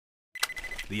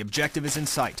The objective is in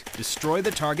sight. Destroy the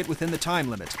target within the time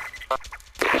limit.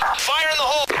 Fire in the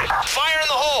hole! Fire in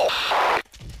the hole!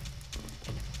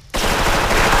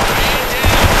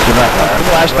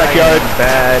 Flash backyard.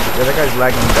 Bad. Yeah, that guy's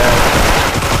lagging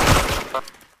bad.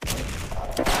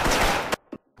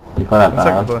 You put that Second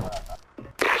down. floor.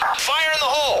 Fire in the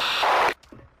hole!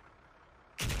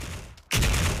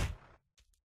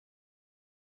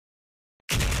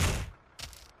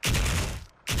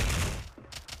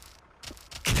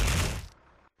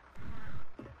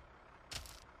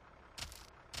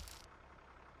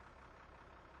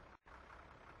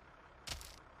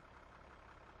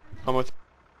 I'm with.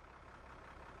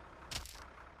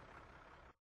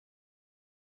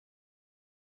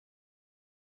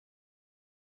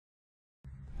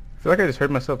 I feel like I just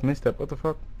heard myself misstep. What the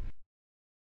fuck?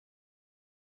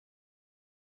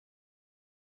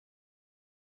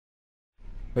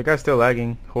 That guy's still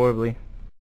lagging horribly.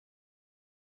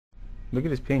 Look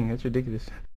at his ping. That's ridiculous.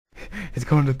 It's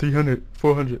going to 300,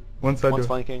 400. One side One's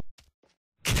door. flanking.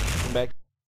 Come back.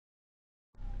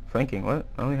 Flanking? What?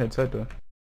 I only had side door.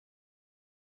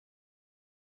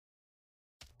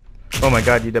 Oh my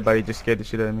god, you dead body just scared the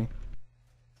shit out of me.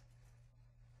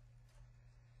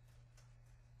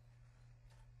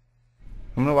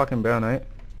 I'm gonna walk in brown, right?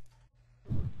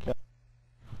 Okay.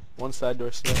 One side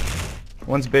door still.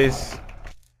 One's base.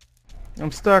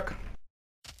 I'm stuck.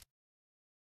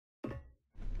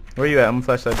 Where you at? I'm gonna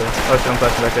flash side door. Oh shit, I'm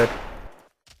flashing back out.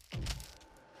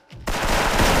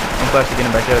 I'm flashing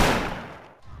getting back out.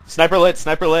 Sniper lit,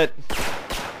 sniper lit.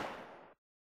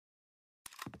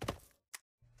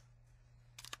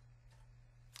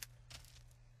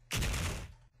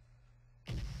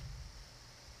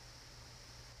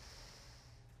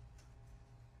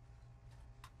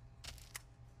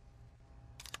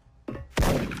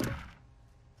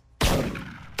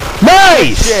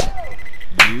 Nice!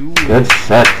 Good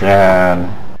shit,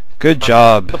 Jaron. Good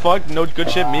job. The fuck? No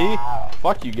good shit, me?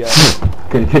 Fuck you guys.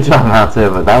 Good job out too,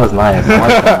 but that was nice. I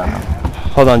like that.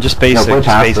 Hold on, just basic, play just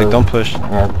passive. basic, don't push.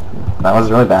 Yeah, that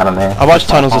was really bad of me. I watched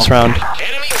tunnels this round.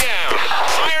 Enemy down!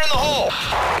 Fire in the hole!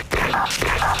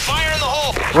 Fire in the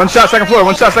hole! One shot, second floor.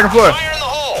 One shot, second floor. Fire in the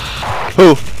hole!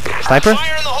 Who? Sniper?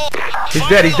 Fire in the hole! He's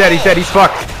dead. He's dead. He's dead. He's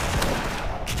fucked.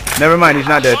 Never mind. He's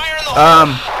not dead. Fire in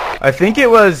the hole! I think it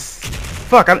was.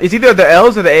 Fuck. It's either the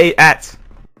L's or the A-ats.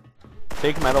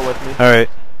 Take metal with me. Alright.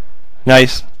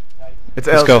 Nice. It's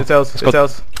Let's L's. go. It's L's. Let's It's go.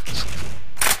 L's.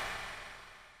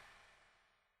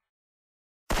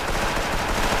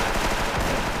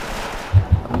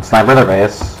 Sniper the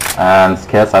base, and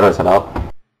KS sideways head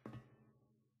up.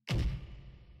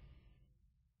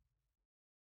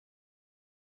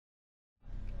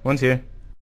 One's here.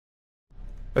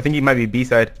 I think he might be B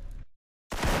side.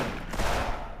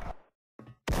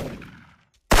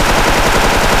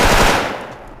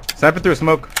 Sniper through a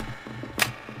smoke.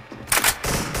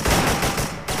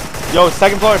 Yo,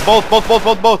 second floor.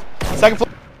 Both. Second floor.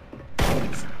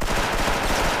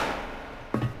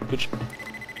 Good.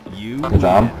 You Good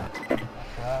job.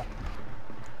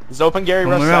 It's open, Gary.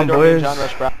 Come Rush around, side door. Me and boys. John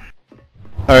rush brown.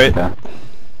 Alright. Okay.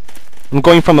 I'm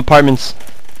going from apartments.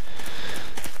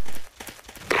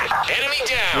 Enemy We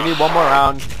down! need one more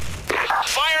round.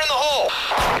 Fire in the hole!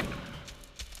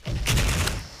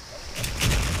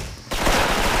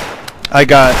 I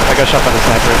got shot by the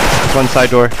sniper. It's one side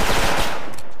door.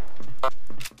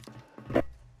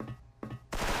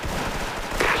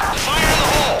 Fire in the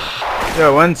hole!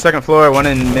 Yo, one second floor, one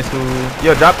in Missle.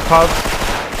 Yo, drop the pods.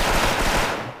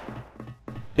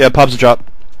 Yeah, Pob's a drop.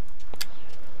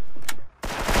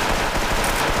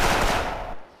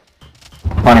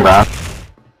 Planning brown.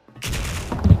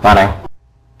 Planning.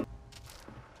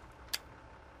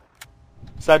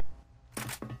 Side.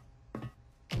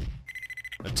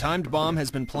 A timed bomb has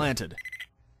been planted.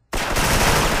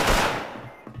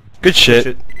 Good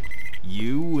shit.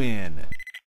 You win.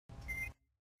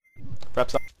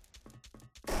 Reps up.